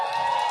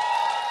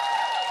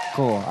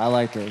Cool. I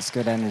like it. It's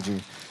good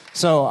energy.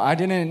 So I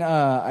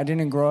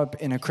didn't grow up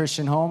in a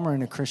Christian home or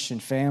in a Christian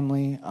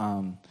family.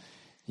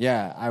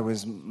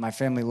 My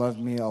family loved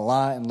me a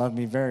lot and loved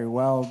me very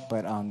well,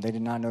 but they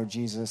did not know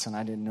Jesus, and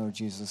I didn't know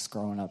Jesus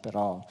growing up at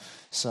all.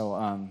 So,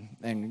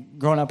 and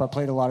growing up, I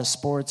played a lot of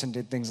sports and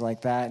did things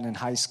like that. And in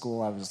high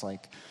school, I was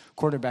like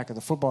quarterback of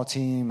the football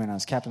team, and I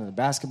was captain of the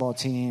basketball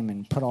team,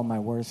 and put all my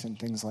worth in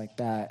things like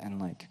that,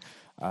 and like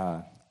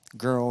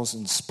girls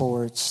and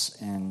sports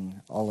and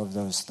all of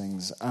those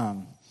things.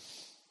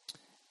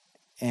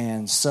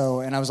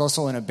 And I was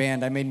also in a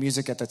band. I made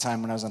music at the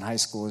time when I was in high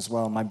school as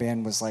well. My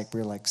band was like, we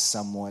were like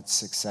somewhat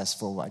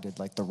successful. I did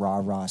like the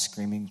rah-rah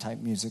screaming type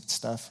music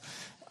stuff.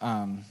 We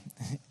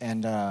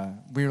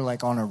were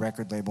like on a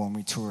record label, and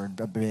we toured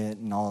a bit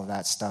and all of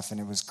that stuff, and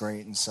it was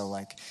great. And so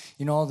like,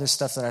 all this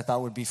stuff that I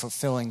thought would be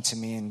fulfilling to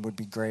me and would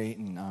be great.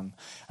 And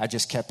I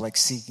just kept like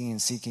seeking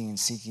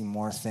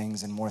more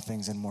things and more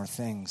things and more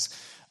things.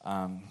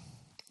 And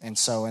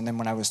then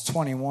when I was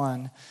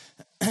 21,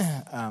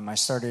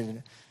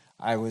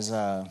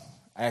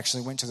 I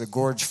actually went to the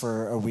Gorge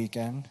for a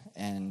weekend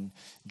and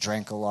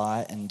drank a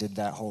lot and did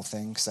that whole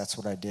thing, because that's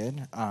what I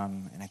did.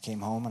 And I came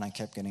home and I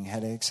kept getting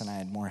headaches, and I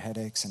had more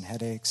headaches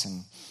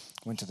and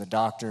went to the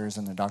doctors,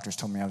 and the doctors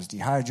told me I was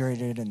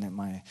dehydrated and that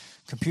my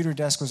computer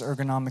desk was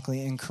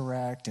ergonomically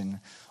incorrect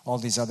and all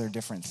these other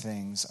different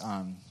things.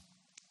 And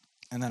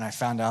then I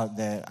found out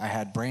that I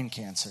had brain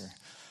cancer.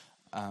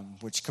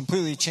 Which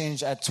completely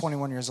changed, at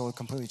 21 years old,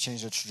 completely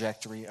changed the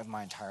trajectory of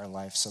my entire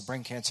life. So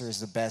brain cancer is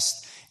the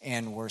best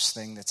and worst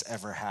thing that's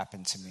ever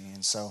happened to me.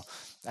 And so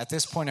at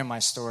this point in my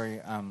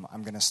story, I'm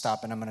going to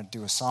stop, and I'm going to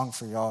do a song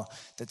for y'all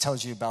that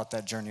tells you about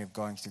that journey of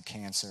going through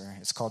cancer.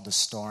 It's called The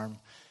Storm.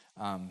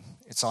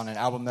 It's on an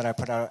album that I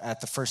put out at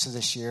the first of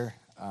this year.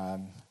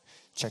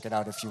 Check it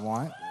out if you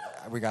want.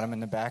 We got them in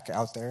the back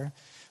out there.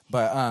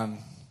 But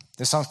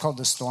this song's called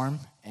The Storm,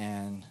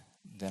 and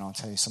then I'll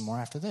tell you some more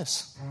after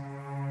this.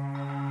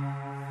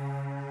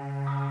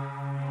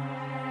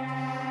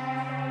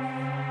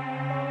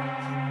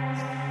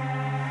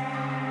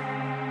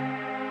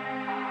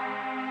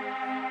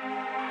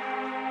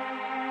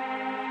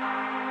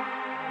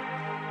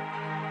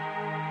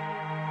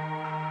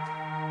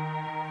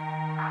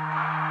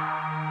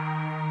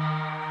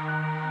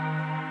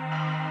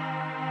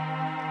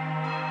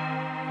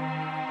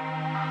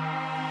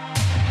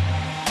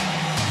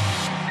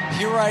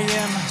 Here I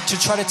am to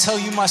try to tell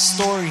you my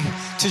story,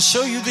 to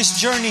show you this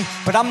journey,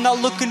 but I'm not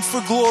looking for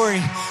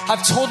glory.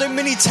 I've told it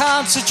many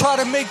times to try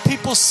to make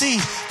people see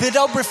that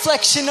a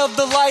reflection of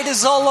the light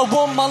is all I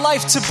want my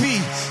life to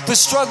be. The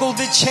struggle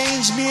that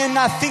changed me, and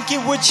I think it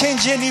would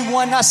change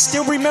anyone. I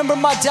still remember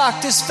my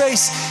doctor's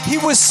face. He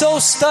was so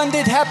stunned,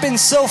 it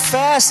happened so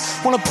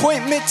fast. One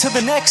appointment to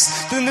the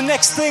next, then the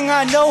next thing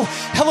I know,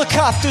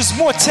 helicopters,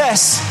 more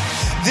tests.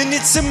 Then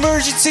it's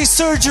emergency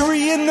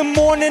surgery in the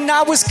morning.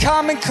 I was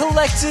calm and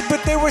collected,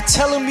 but they were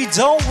telling me,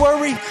 don't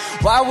worry.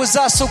 Why was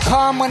I so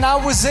calm when I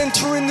was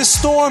entering the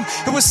storm?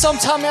 It was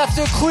sometime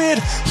after it cleared,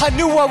 I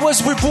knew I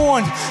was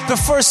reborn. The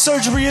first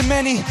surgery of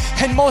many,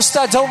 and most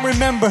I don't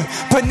remember.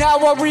 But now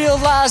I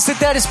realize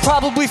that is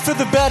probably for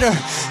the better.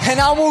 And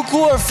I won't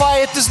glorify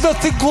it, there's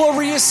nothing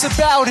glorious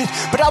about it.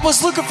 But I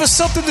was looking for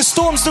something, the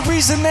storm's the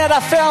reason that I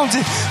found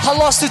it. I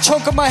lost a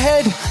chunk of my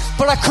head,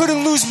 but I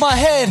couldn't lose my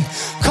head.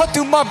 Cut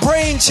through my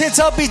brain, chance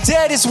I'll be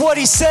dead is what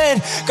he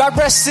said. God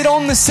rested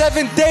on the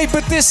seventh day,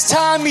 but this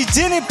time he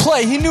didn't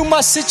play. He knew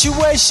my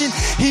situation,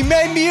 he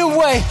made me a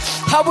way.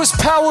 I was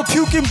power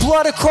puking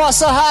blood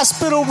across a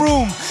hospital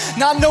room,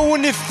 not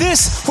knowing if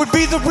this would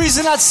be the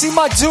reason I'd see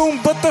my doom.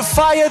 But the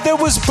fire that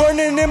was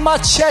burning in my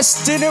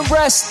chest didn't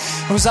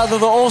rest. It was either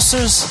the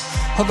ulcers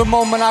or the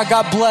moment I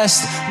got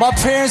blessed. My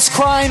parents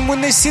crying when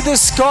they see the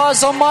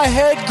scars on my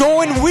head,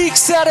 going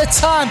weeks at a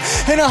time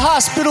in a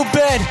hospital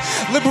bed,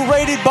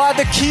 liberated by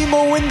the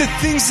chemo and the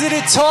things that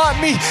it taught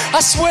me. I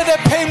swear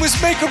that pain was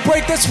make or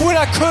break, that's when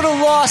I could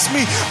have lost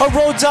me. A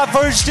road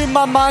diverged in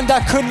my mind,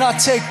 I could not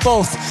take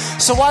both.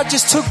 So I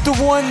just took the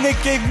one that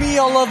gave me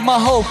all of my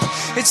hope.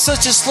 It's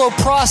such a slow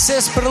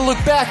process, but I look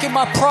back at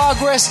my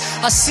progress,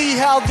 I see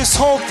how this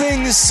whole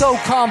thing is so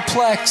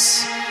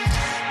complex.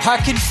 I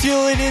can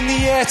feel it in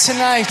the air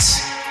tonight.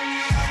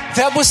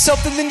 That was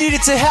something that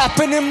needed to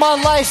happen in my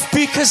life,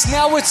 because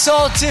now it's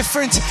all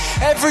different.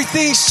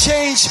 Everything's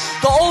changed.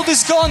 The old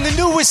is gone, the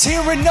new is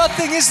here, and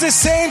nothing is the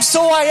same.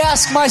 So I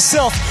ask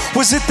myself,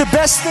 was it the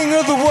best thing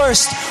or the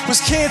worst? Was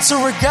cancer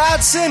a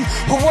godsend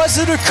or was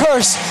it a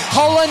curse?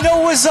 All I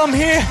know is I'm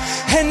here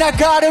and I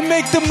gotta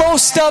make the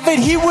most of it.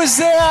 He was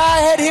there,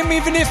 I had him,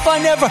 even if I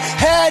never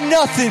had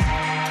nothing.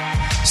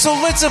 So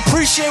let's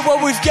appreciate what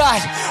we've got.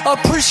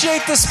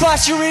 Appreciate the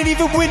spot you're in,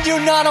 even when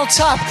you're not on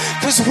top.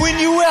 Cause when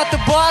you're at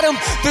the bottom,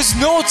 there's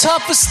no time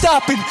for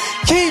stopping.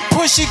 Keep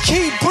pushing,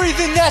 keep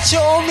breathing, that's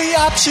your only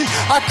option.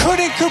 I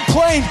couldn't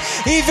complain,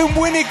 even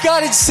when it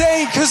got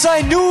insane. Cause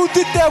I knew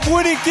that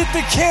wouldn't get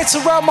the cancer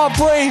out my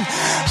brain.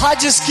 I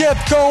just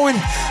kept going,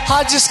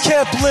 I just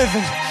kept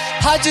living,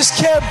 I just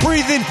kept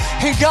breathing,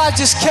 and God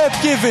just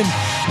kept giving.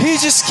 He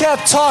just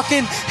kept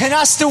talking, and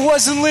I still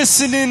wasn't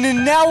listening.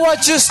 And now I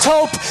just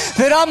hope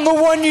that I'm the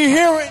one you're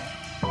hearing.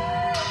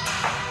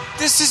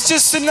 This is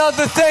just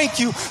another thank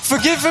you for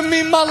giving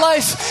me my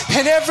life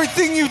and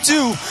everything you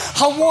do.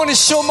 I want to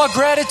show my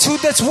gratitude.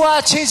 That's why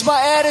I changed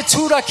my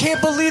attitude. I can't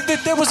believe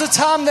that there was a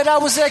time that I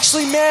was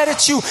actually mad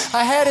at you.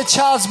 I had a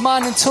child's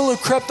mind until it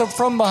crept up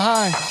from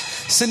behind.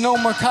 Said no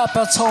more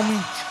cop-out, told me,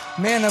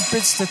 man up,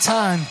 it's the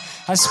time.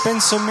 I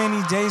spend so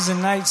many days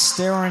and nights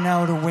staring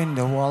out a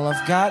window. All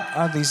I've got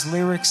are these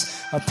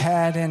lyrics, a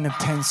pad and a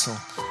pencil.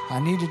 I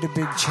needed a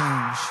big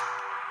change.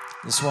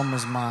 This one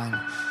was mine.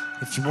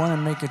 If you want to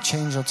make a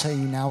change, I'll tell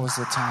you now is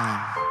the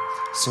time.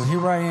 So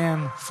here I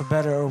am, for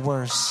better or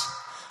worse.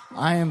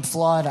 I am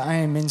flawed, I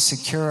am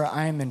insecure,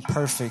 I am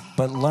imperfect,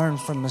 but learn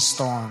from the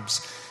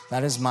storms.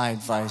 That is my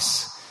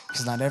advice,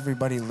 because not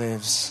everybody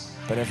lives,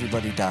 but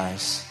everybody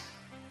dies.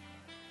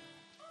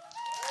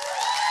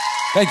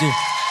 Thank you.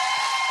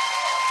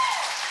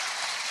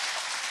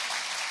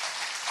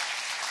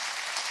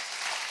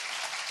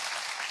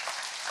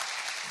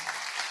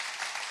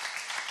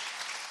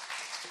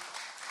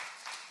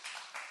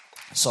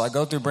 So I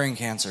go through brain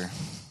cancer,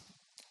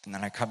 and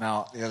then I come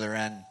out the other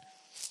end,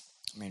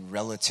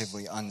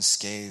 relatively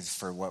unscathed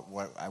for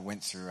what I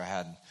went through. I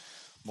had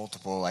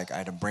multiple, I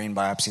had a brain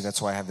biopsy.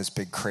 That's why I have this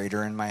big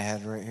crater in my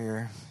head right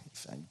here.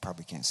 You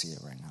probably can't see it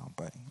right now,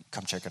 but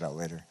come check it out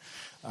later.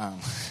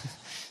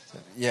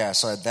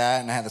 So I had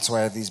that, and that's why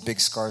I have these big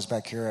scars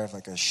back here. I have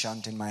a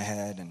shunt in my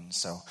head, and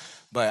so,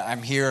 but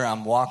I'm here,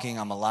 I'm walking,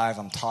 I'm alive,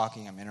 I'm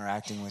talking, I'm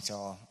interacting with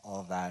y'all,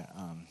 all of that.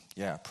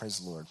 Praise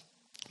the Lord.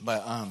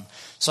 But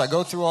so I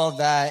go through all of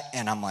that,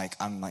 and I'm like,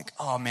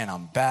 oh man,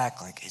 I'm back.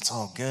 It's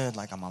all good.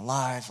 I'm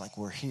alive.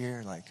 We're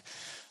here.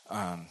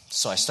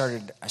 So I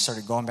started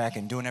going back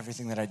and doing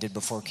everything that I did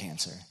before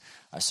cancer.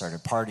 I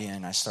started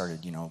partying. I started,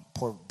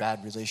 poor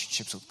bad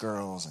relationships with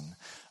girls,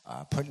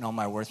 and putting all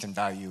my worth and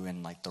value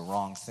in the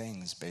wrong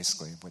things,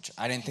 basically, which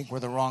I didn't think were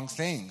the wrong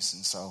things.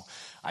 And so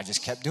I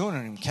just kept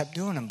doing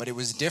them, but it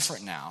was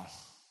different now.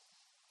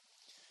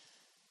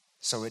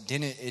 So it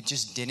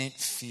just didn't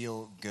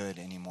feel good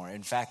anymore.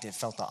 In fact, it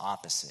felt the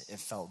opposite. It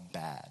felt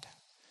bad.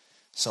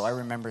 So I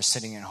remember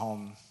sitting at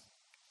home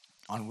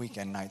on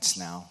weekend nights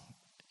now,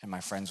 and my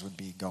friends would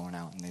be going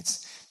out, and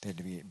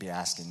they'd be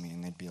asking me,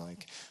 and they'd be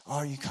like, "Oh,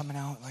 are you coming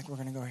out? We're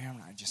gonna go here."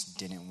 And I just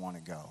didn't want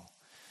to go.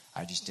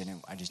 I just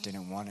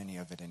didn't want any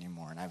of it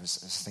anymore. And I was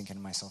thinking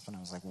to myself, and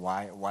I was like,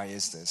 why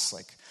is this?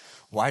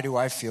 Why do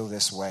I feel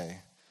this way?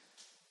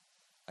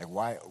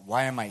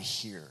 Why am I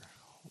here?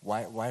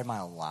 Why am I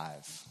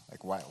alive?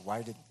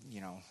 Why did,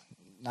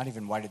 not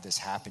even why did this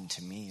happen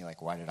to me?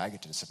 Why did I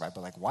get to survive?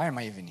 But why am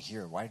I even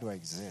here? Why do I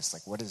exist?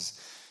 What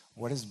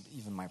is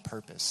even my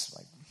purpose?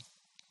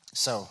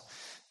 So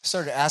I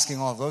started asking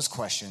all of those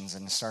questions,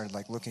 and started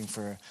looking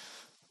for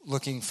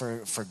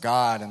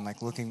God,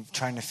 and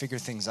trying to figure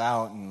things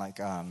out. And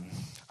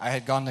I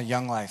had gone to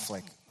Young Life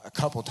a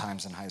couple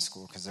times in high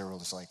school, because there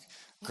was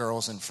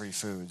girls and free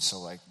food.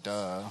 So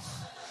duh.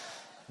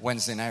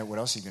 Wednesday night, what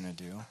else are you gonna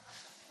do?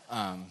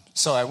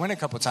 So I went a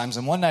couple times,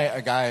 and one night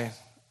a guy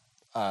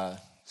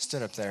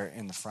stood up there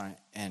in the front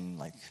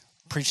and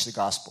preached the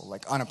gospel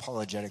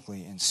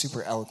unapologetically and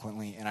super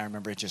eloquently, and I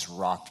remember it just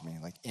rocked me,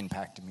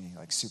 impacted me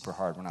super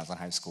hard when I was in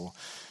high school.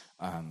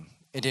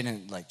 It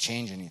didn't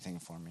change anything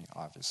for me,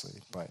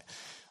 obviously, but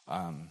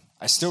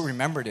I still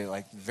remembered it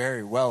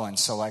very well. And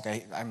so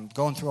I'm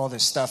going through all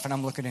this stuff, and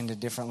I'm looking into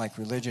different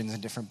religions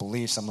and different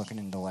beliefs. I'm looking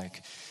into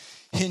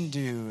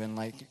Hindu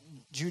and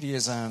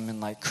Judaism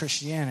and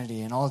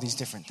Christianity and all these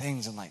different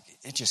things, and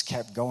it just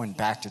kept going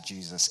back to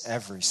Jesus.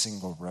 Every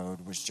single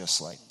road was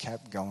just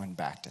kept going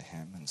back to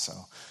him. And so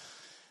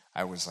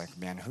I was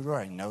man, who do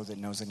I know that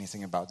knows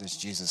anything about this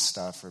Jesus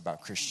stuff or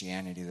about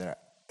Christianity that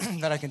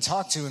I can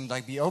talk to and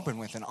be open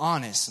with and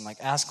honest and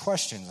ask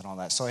questions and all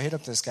that? So I hit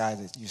up this guy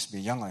that used to be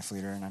a Young Life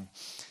leader, and I'm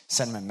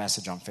sending him a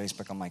message on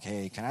Facebook. I'm like,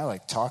 hey, can I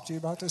talk to you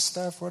about this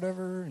stuff,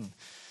 whatever? And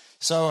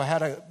so I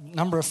had a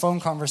number of phone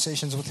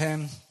conversations with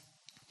him.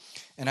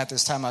 And at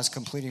this time, I was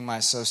completing my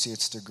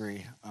associate's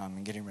degree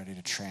and getting ready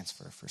to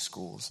transfer for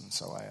schools. And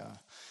so I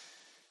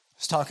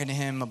was talking to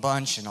him a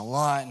bunch and a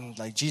lot. And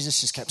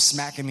Jesus just kept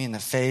smacking me in the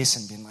face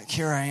and being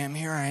here I am,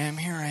 here I am,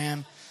 here I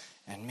am.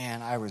 And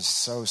man, I was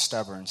so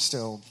stubborn.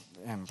 Still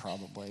am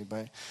probably.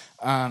 But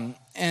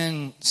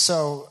and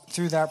so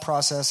through that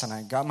process, and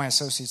I got my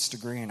associate's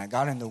degree, and I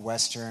got into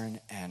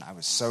Western, and I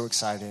was so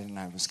excited, and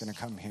I was going to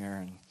come here.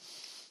 And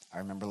I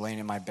remember laying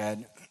in my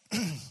bed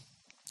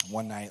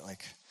one night,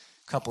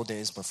 couple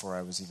days before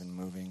I was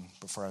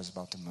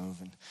about to move,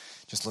 and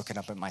just looking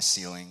up at my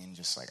ceiling, and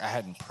just I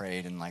hadn't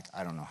prayed in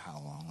I don't know how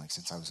long,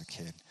 since I was a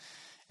kid.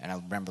 And I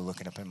remember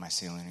looking up at my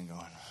ceiling and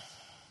going,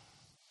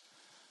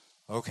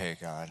 okay,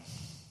 God,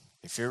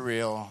 if you're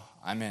real,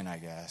 I'm in, I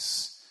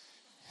guess.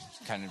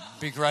 Kind of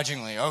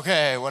begrudgingly,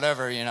 okay,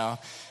 whatever,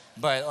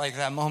 But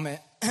that moment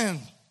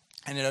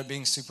ended up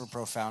being super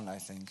profound, I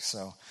think.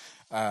 So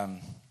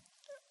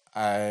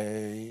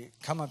I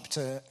come up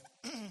to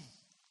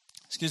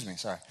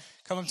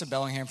come up to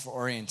Bellingham for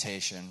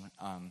orientation,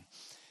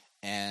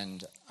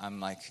 And I'm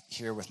like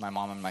here with my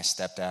mom and my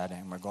stepdad,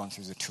 and we're going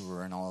through the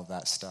tour and all of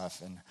that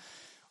stuff. And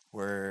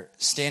we're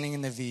standing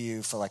in the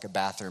VU for like a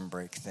bathroom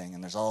break thing,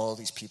 and there's all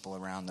these people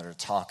around that are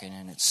talking,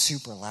 and it's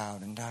super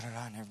loud and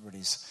da-da-da, and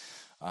everybody's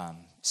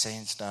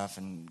saying stuff,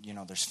 and, you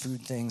know, there's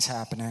food things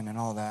happening and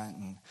all that.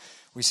 And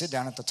we sit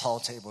down at the tall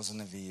tables in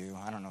the VU.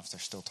 I don't know if they're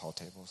still tall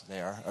tables.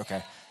 They are?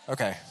 Okay.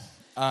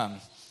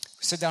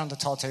 We sit down at the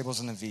tall tables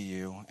in the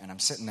VU, and I'm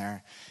sitting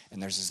there,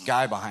 and there's this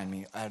guy behind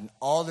me. And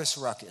all this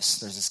ruckus.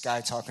 There's this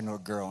guy talking to a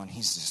girl, and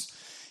he's just,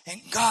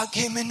 and God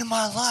came into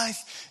my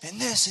life,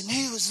 and this, and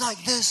he was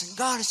like this, and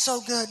God is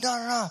so good,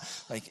 da-da-da.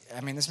 Like,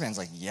 I mean, this man's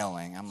like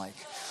yelling. I'm like,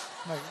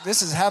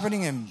 this is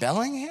happening in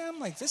Bellingham?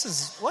 Like, this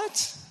is,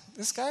 what?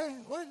 This guy,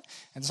 what?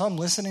 And so I'm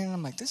listening, and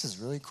I'm like, this is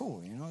really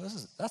cool, you know,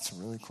 that's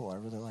really cool, I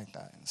really like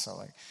that. And so,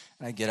 like,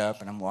 and I get up,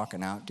 and I'm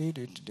walking out,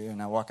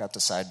 and I walk out the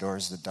side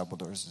doors, the double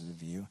doors of the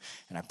VU,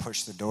 and I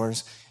push the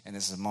doors, and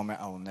this is a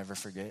moment I will never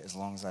forget as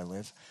long as I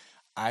live.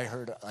 I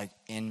heard, like,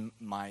 in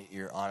my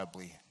ear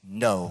audibly,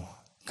 no,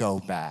 go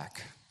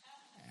back.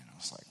 And I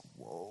was like,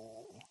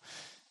 whoa.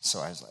 So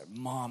I was like,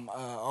 Mom,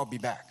 I'll be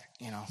back,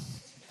 you know,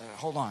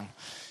 hold on.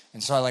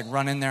 And so I, like,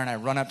 run in there, and I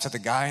run up to the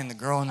guy and the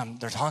girl, and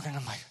they're talking, and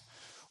I'm like,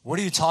 what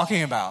are you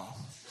talking about?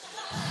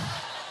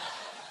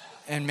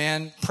 And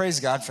man, praise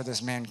God for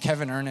this man,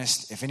 Kevin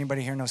Ernest. If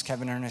anybody here knows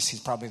Kevin Ernest, he's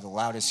probably the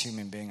loudest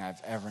human being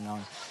I've ever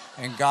known.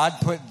 And God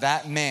put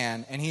that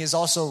man, and he is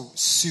also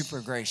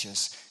super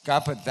gracious.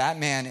 God put that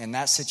man in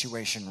that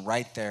situation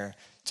right there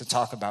to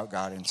talk about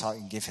God and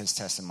give his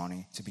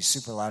testimony, to be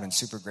super loud and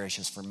super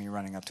gracious for me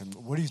running up to him.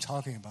 What are you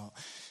talking about?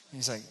 And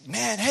he's like,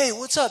 man, hey,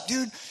 what's up,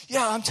 dude?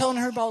 Yeah, I'm telling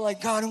her about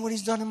like God and what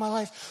he's done in my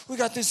life. We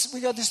got this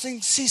thing,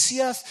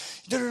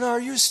 CCF. Da-da-da.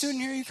 Are you a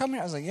student here? You come here?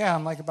 I was like, yeah,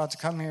 I'm like about to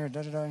come here.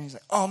 Da-da-da. And he's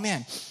like, oh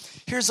man,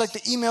 here's like the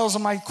emails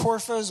of my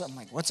Corfas. I'm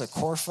like, what's a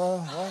Corfa?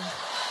 What?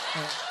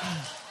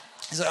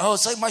 He's like, oh,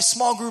 it's like my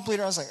small group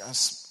leader. I was like,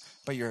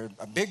 but you're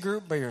a big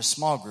group, but you're a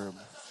small group.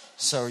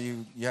 So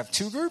you have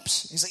two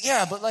groups? He's like,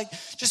 yeah, but like,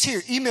 just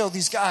here, email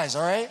these guys,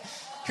 all right?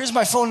 Here's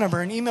my phone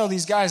number and email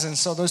these guys. And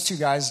so those two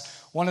guys,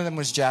 one of them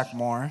was Jack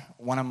Moore,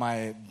 one of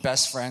my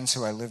best friends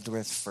who I lived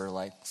with for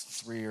like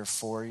 3 or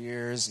 4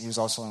 years. He was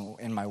also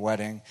in my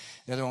wedding.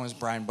 The other one was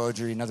Brian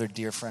Beaudry, another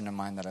dear friend of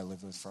mine that I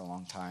lived with for a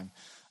long time.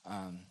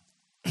 And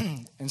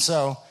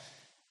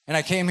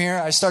I came here.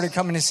 I started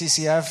coming to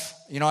CCF.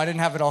 You know, I didn't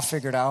have it all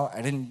figured out.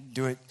 I didn't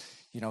do it,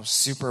 you know,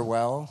 super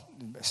well,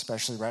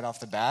 especially right off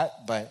the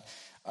bat. But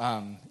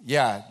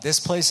this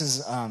place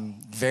is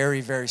very,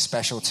 very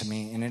special to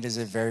me, and it is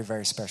a very,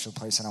 very special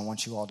place, and I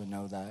want you all to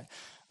know that.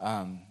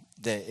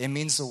 That it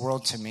means the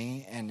world to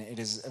me, and it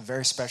is a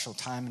very special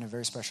time and a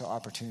very special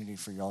opportunity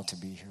for y'all to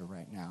be here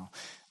right now,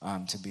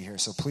 to be here.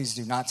 So please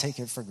do not take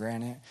it for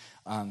granted,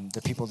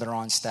 the people that are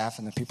on staff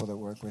and the people that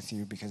work with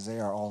you, because they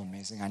are all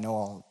amazing. I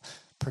know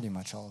pretty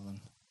much all of them.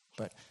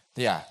 But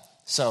yeah,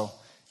 so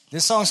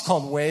this song's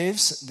called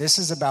Waves. This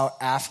is about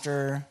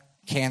after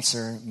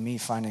cancer, me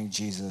finding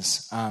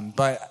Jesus. I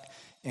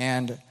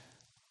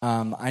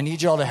need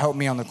y'all to help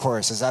me on the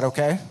chorus. Is that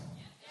okay?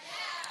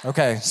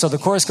 Okay, so the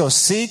chorus goes,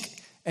 seek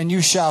and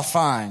you shall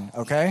find,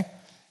 okay?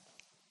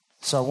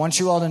 So I want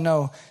you all to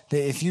know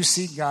that if you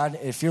seek God,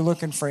 if you're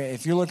looking for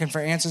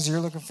answers, you're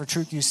looking for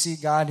truth, you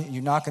seek God,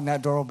 you knock on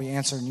that door will be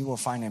answered and you will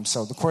find him.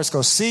 So the chorus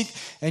goes, seek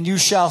and you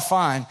shall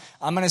find.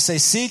 I'm going to say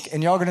seek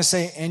and y'all going to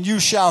say, and you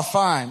shall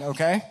find,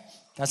 okay?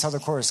 That's how the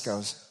chorus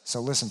goes.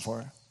 So listen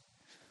for it.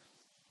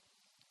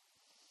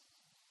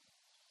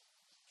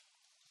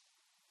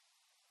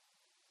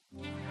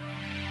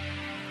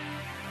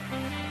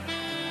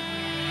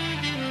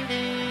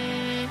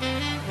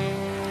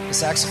 The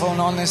saxophone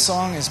on this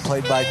song is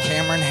played by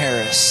Cameron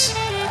Harris.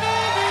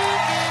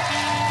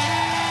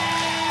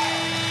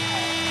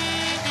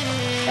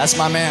 That's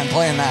my man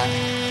playing that.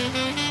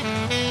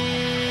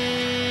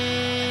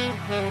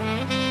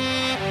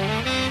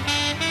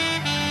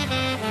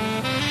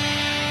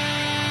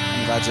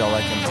 I'm glad y'all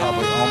like him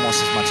probably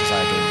almost as much as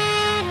I do.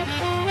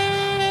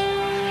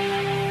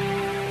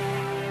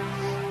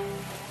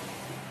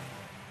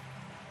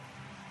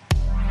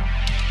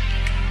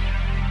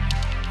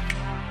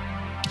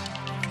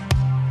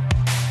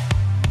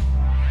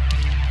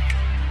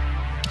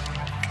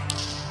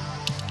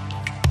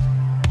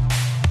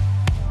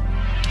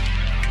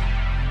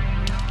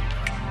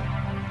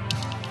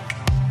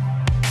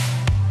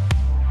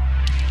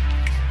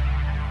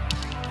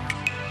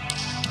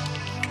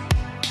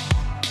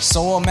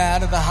 So I'm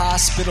out of the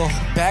hospital,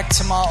 back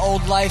to my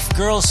old life.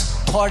 Girls,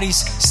 parties,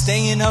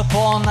 staying up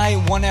all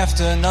night, one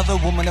after another.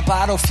 Woman, a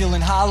bottle,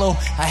 feeling hollow.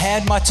 I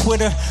had my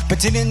Twitter, but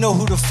didn't know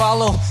who to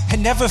follow. It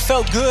never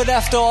felt good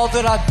after all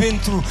that I've been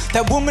through.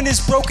 That woman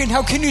is broken,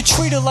 how can you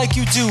treat her like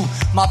you do?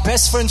 My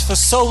best friends for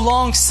so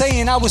long,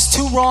 saying I was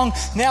too wrong.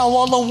 Now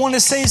all I want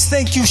to say is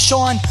thank you,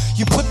 Sean.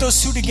 You put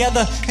those two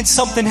together and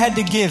something had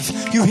to give.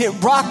 You hit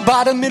rock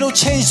bottom, it'll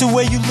change the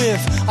way you live.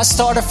 I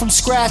started from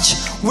scratch,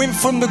 went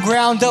from the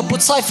ground up.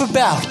 What's life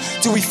about?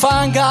 Do we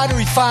find God or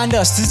he find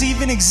us? Does he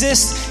even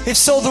exist? If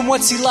so, then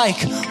what's he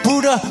like?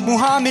 Buddha,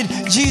 Muhammad,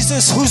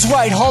 Jesus, who's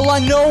right? All I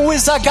know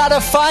is I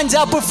gotta find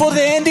out before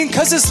the ending,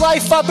 cause this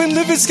life I've been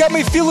living's got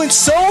me feeling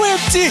so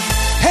empty.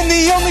 And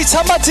the only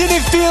time I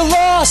didn't feel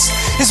lost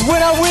is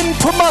when I went and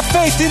put my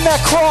faith in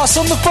that cross.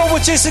 On the phone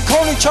with Jason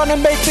Koenig trying to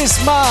make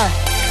this mine.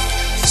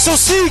 So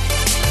seek.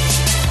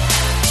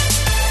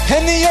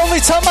 And the only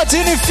time I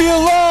didn't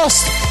feel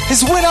lost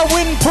is when I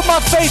went and put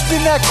my faith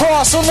in that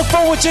cross. On the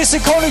phone with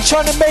Jason Koenig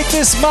trying to make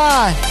this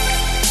mine.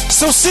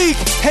 So seek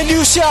and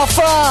you shall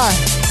find.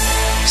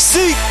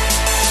 Seek.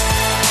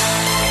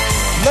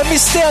 Let me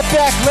step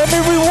back, let me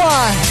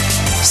rewind.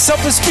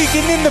 Something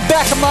speaking in the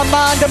back of my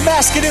mind. I'm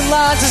asking in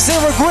lines, is there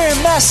a grand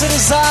master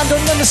design?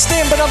 Don't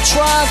understand, but I'm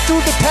trying.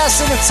 Through the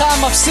passing of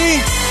time I've seen.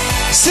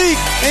 Seek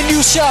and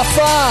you shall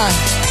find.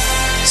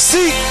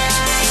 Seek.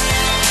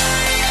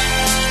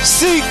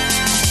 Seek.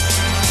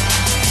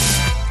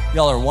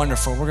 Y'all are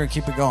wonderful. We're going to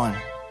keep it going.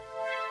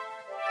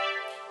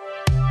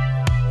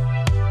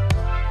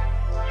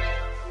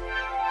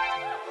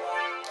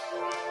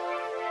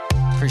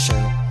 Appreciate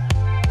it.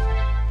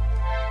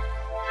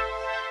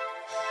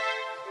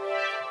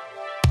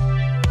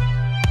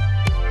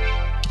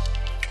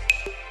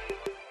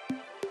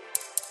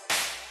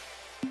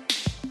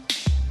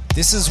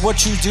 This is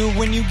what you do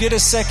when you get a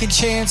second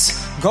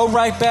chance. Go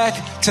right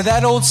back to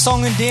that old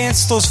song and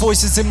dance. Those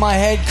voices in my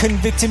head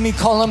convicted me,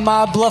 calling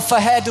my bluff. I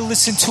had to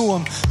listen to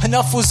them.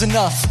 Enough was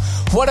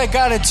enough. What I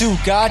gotta do,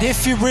 God,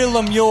 if you're real,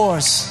 I'm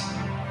yours.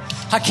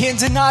 I can't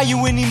deny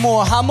you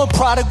anymore. I'm a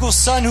prodigal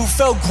son who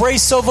felt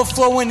grace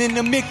overflowing in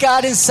the mick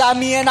God inside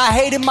me, and I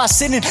hated my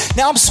sin. And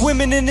now I'm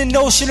swimming in an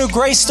ocean of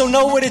grace. Don't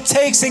know what it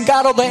takes and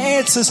got all the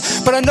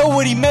answers, but I know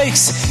what he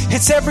makes.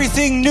 It's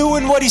everything new,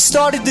 and what he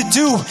started to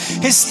do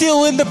is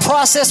still in the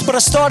process, but I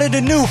started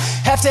anew.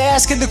 After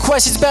asking the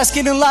questions,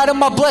 basking in light of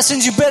my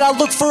blessings, you bet I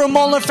looked for them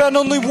all and found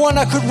only one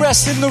I could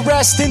rest in. The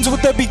rest ends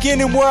with the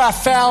beginning where I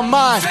found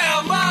mine.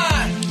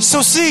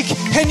 So seek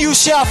and you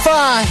shall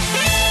find.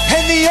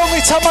 And the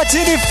only time I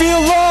didn't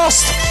feel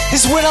lost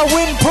is when I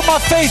went and put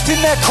my faith in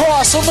that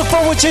cross. On the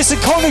phone with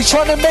Jason Koenig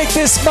trying to make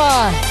this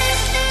mine.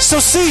 So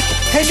seek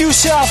and you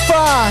shall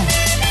find.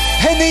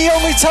 And the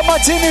only time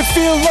I didn't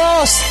feel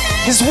lost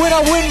is when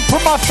I went and put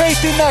my faith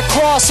in that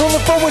cross. On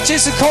the phone with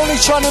Jason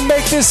Koenig trying to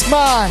make this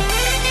mine.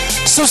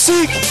 So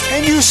seek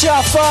and you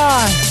shall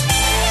find.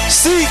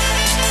 Seek.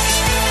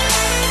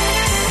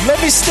 Let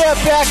me step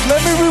back,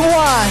 let me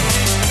rewind.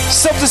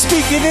 Something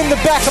speaking in the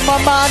back of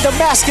my mind.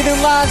 I'm asking in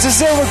lines, is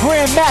there a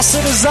grand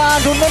master design?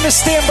 Don't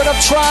understand, but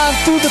I'm trying.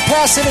 Through the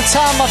passing of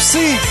time I've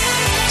seen.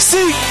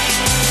 Seek.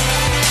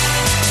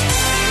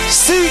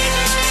 Seek.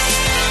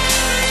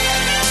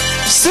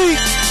 Seek.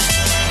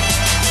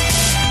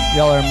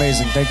 Y'all are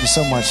amazing. Thank you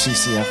so much,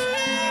 CCF.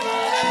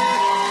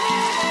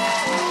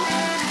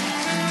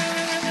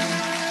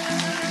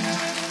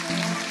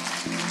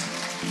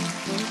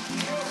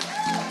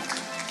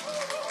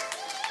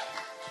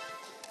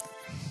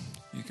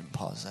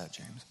 Pause that,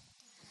 James.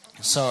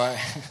 So,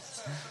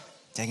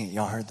 dang it,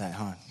 y'all heard that,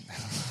 huh?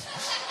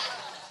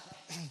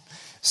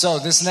 So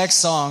this next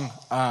song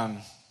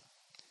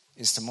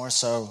is to more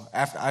so.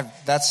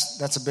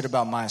 That's a bit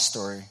about my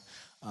story.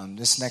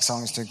 This next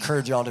song is to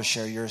encourage y'all to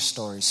share your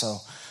story. So,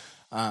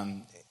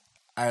 the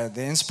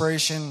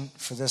inspiration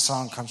for this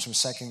song comes from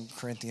 2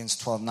 Corinthians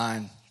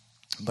 12:9.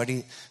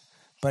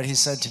 But he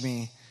said to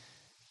me,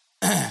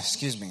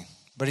 excuse me.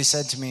 But he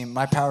said to me,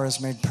 my power is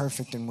made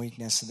perfect in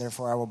weakness,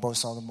 therefore I will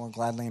boast all the more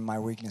gladly in my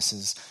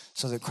weaknesses,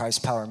 so that Christ's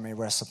power may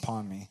rest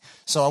upon me.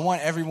 So I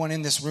want everyone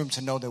in this room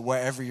to know that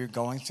wherever you're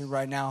going through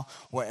right now,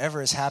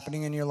 whatever is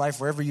happening in your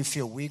life, wherever you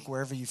feel weak,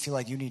 wherever you feel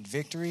like you need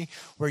victory,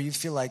 where you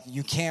feel like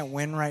you can't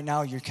win right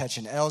now, you're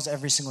catching L's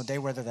every single day,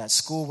 whether that's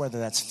school, whether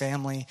that's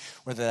family,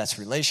 whether that's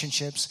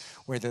relationships,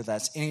 whether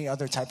that's any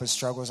other type of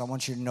struggles, I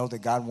want you to know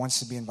that God wants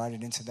to be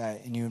invited into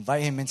that, and you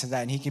invite him into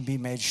that, and he can be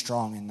made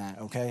strong in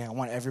that, okay? I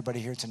want everybody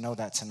here to know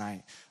that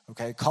tonight,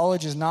 okay?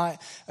 College is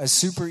not a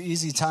super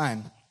easy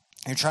time.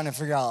 You're trying to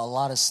figure out a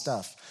lot of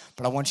stuff,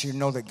 but I want you to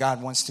know that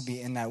God wants to be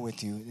in that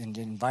with you, and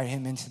to invite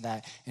him into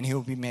that, and he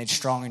will be made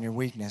strong in your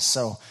weakness.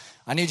 So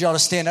I need y'all to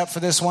stand up for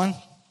this one.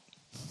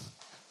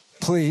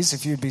 Please,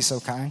 if you'd be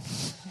so kind.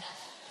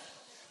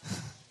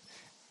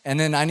 And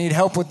then I need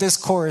help with this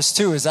chorus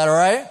too. Is that all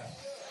right?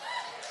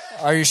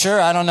 Are you sure?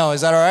 I don't know.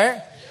 Is that all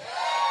right?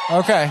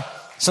 Okay.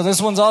 So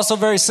this one's also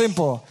very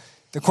simple.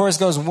 The chorus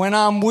goes, when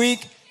I'm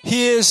weak,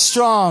 he is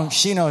strong.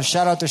 Shino,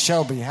 shout out to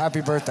Shelby.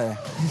 Happy birthday.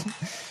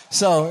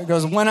 So it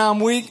goes, when I'm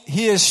weak,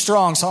 he is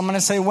strong. So I'm going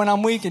to say when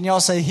I'm weak, and y'all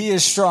say he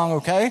is strong,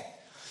 okay?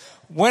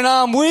 When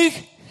I'm weak,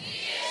 he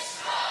is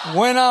strong.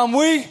 When I'm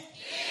weak, he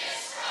is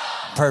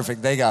strong.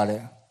 Perfect. They got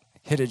it.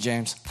 Hit it,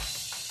 James.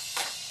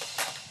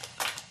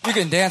 We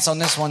can dance on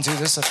this one too.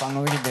 This is a fun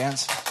one. We can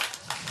dance.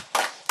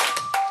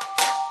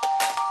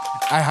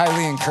 I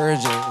highly encourage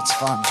it. It's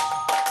fun.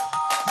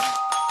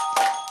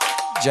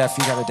 Jeff,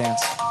 you gotta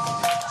dance.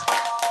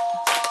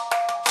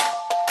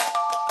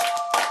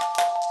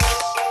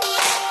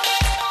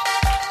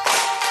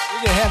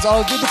 We get hands.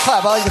 Oh, do the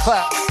clap. I like the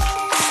clap.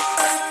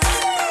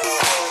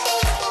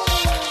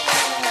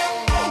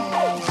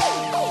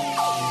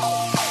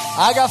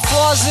 I got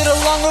flaws that are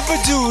long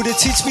overdue to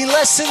teach me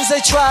lessons.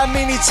 They tried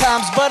many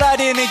times, but I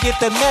didn't get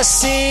the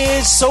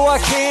message. So I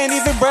can't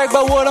even brag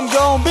about what I'm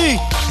gonna be.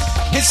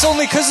 It's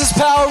only cause his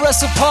power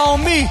rests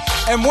upon me.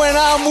 And when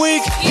I'm weak,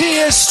 he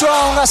is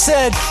strong. I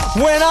said,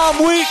 when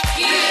I'm weak,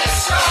 he is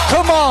strong.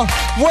 Come on,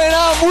 when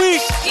I'm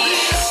weak, he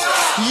is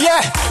strong.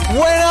 Yeah,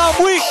 when I'm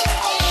weak.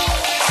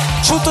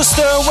 Truth will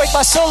stir and wake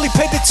my soul. He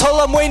paid the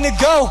toll, I'm waiting to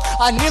go.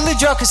 I nearly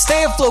drowned, can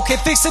stay afloat.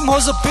 Can't fix them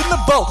hoes up in the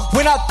boat.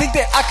 When I think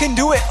that I can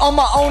do it on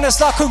my own,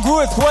 that's not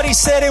congruent with what he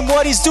said and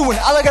what he's doing.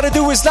 All I gotta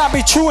do is not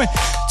be truant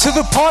to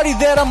the party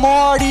that I'm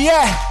already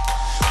at.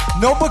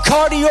 No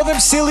Bacardi or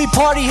them silly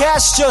party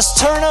hats. Just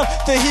turn up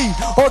the heat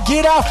or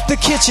get out the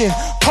kitchen.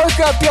 Perk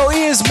up your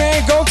ears,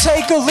 man. Go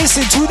take a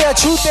listen to that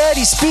truth that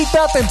he speak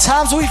about. Them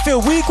times we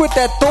feel weak with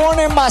that thorn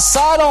in my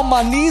side. On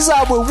my knees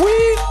I would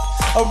weep.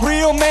 A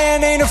real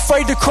man ain't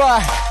afraid to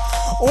cry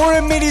or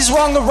admit he's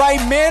wrong. The right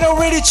man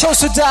already chose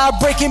to die.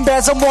 Breaking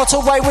Bads, I'm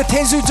Walter White with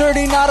hands who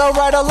dirty, not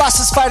alright. I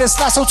lost this fight, it's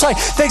not so tight.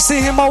 Thanks to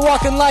him I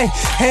walk in light,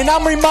 and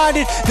I'm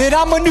reminded that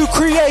I'm a new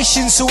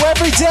creation. So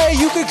every day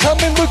you can come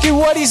and look at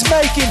what he's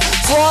making.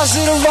 Flaws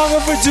that are long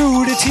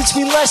overdue to teach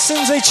me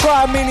lessons. They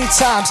tried many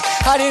times,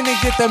 I didn't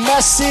get the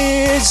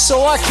message.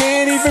 So I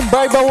can't even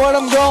brag about what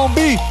I'm gonna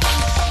be.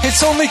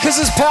 It's only cause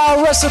his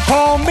power rests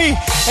upon me.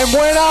 And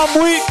when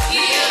I'm weak, he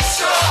is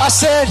strong. I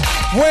said,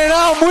 when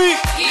I'm weak,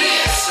 he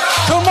is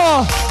strong. Come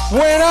on,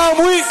 when I'm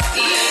weak,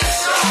 he is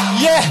strong.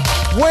 Yeah,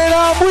 when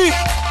I'm weak.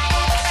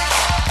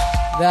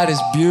 That is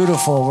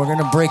beautiful. We're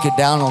gonna break it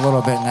down a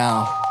little bit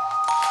now.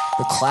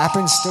 The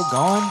clapping's still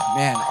going?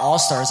 Man,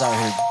 all-stars out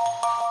here.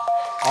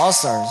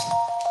 All-stars.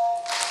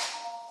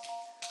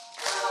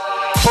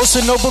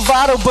 Posting no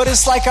bravado, but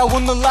it's like I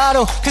won the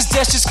lotto. Cause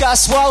death just got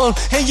swallowed,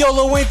 and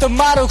YOLO ain't the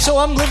motto. So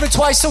I'm living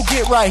twice, so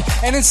get right.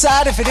 And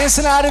inside, if it is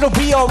tonight, it'll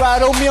be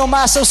alright. Oh me, oh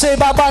my, so say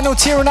bye-bye, no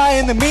tyranny.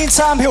 In the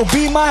meantime, he'll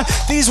be mine.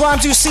 These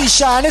rhymes you see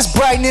shine, it's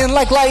brightening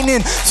like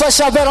lightning. Flesh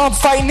I bet I'm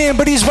fighting in,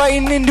 but he's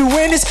writing in new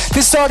endings.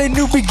 This started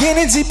new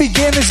beginnings, he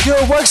began his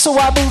good work. So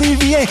I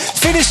believe he ain't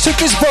finished, took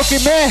this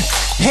broken man,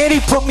 and he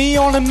put me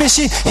on a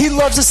mission. He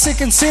loves the sick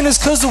and sinners,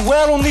 cause the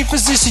well don't need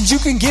physicians. You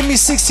can give me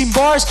 16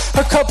 bars,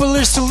 a couple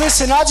lyrics to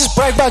listen. I just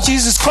brag about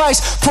Jesus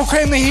Christ,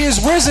 proclaim that he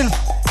is risen.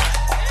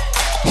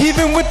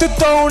 Even with the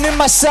thorn in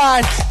my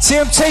side,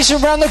 temptation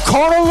around the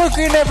corner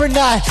looking every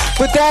night.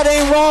 But that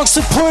ain't wrong,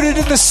 so put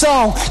it in the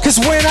song. Cause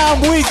when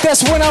I'm weak,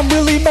 that's when I'm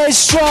really made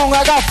strong.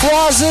 I got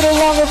flaws that are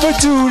long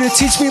overdue to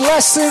teach me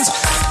lessons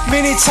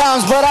many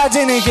times, but I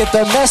didn't get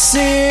the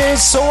message.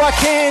 So I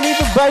can't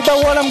even brag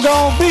about what I'm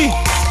gonna be.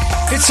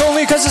 It's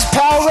only cause his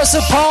power rests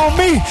upon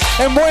me.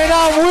 And when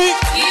I'm weak,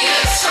 he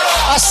is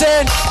strong. I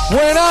said,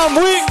 when I'm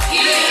weak,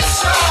 he is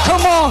strong.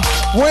 Come on,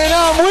 when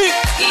I'm weak,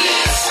 he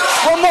is strong.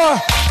 Come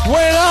on,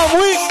 when I'm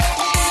weak.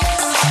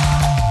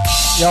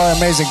 Y'all are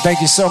amazing.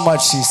 Thank you so much,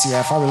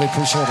 CCF. I really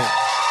appreciate it.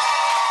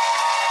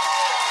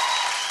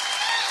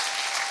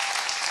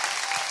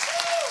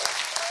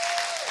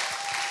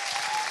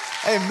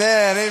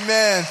 Amen,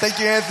 amen. Thank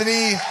you,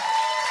 Anthony.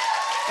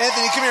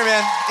 Anthony, come here,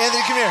 man.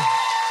 Anthony, come here.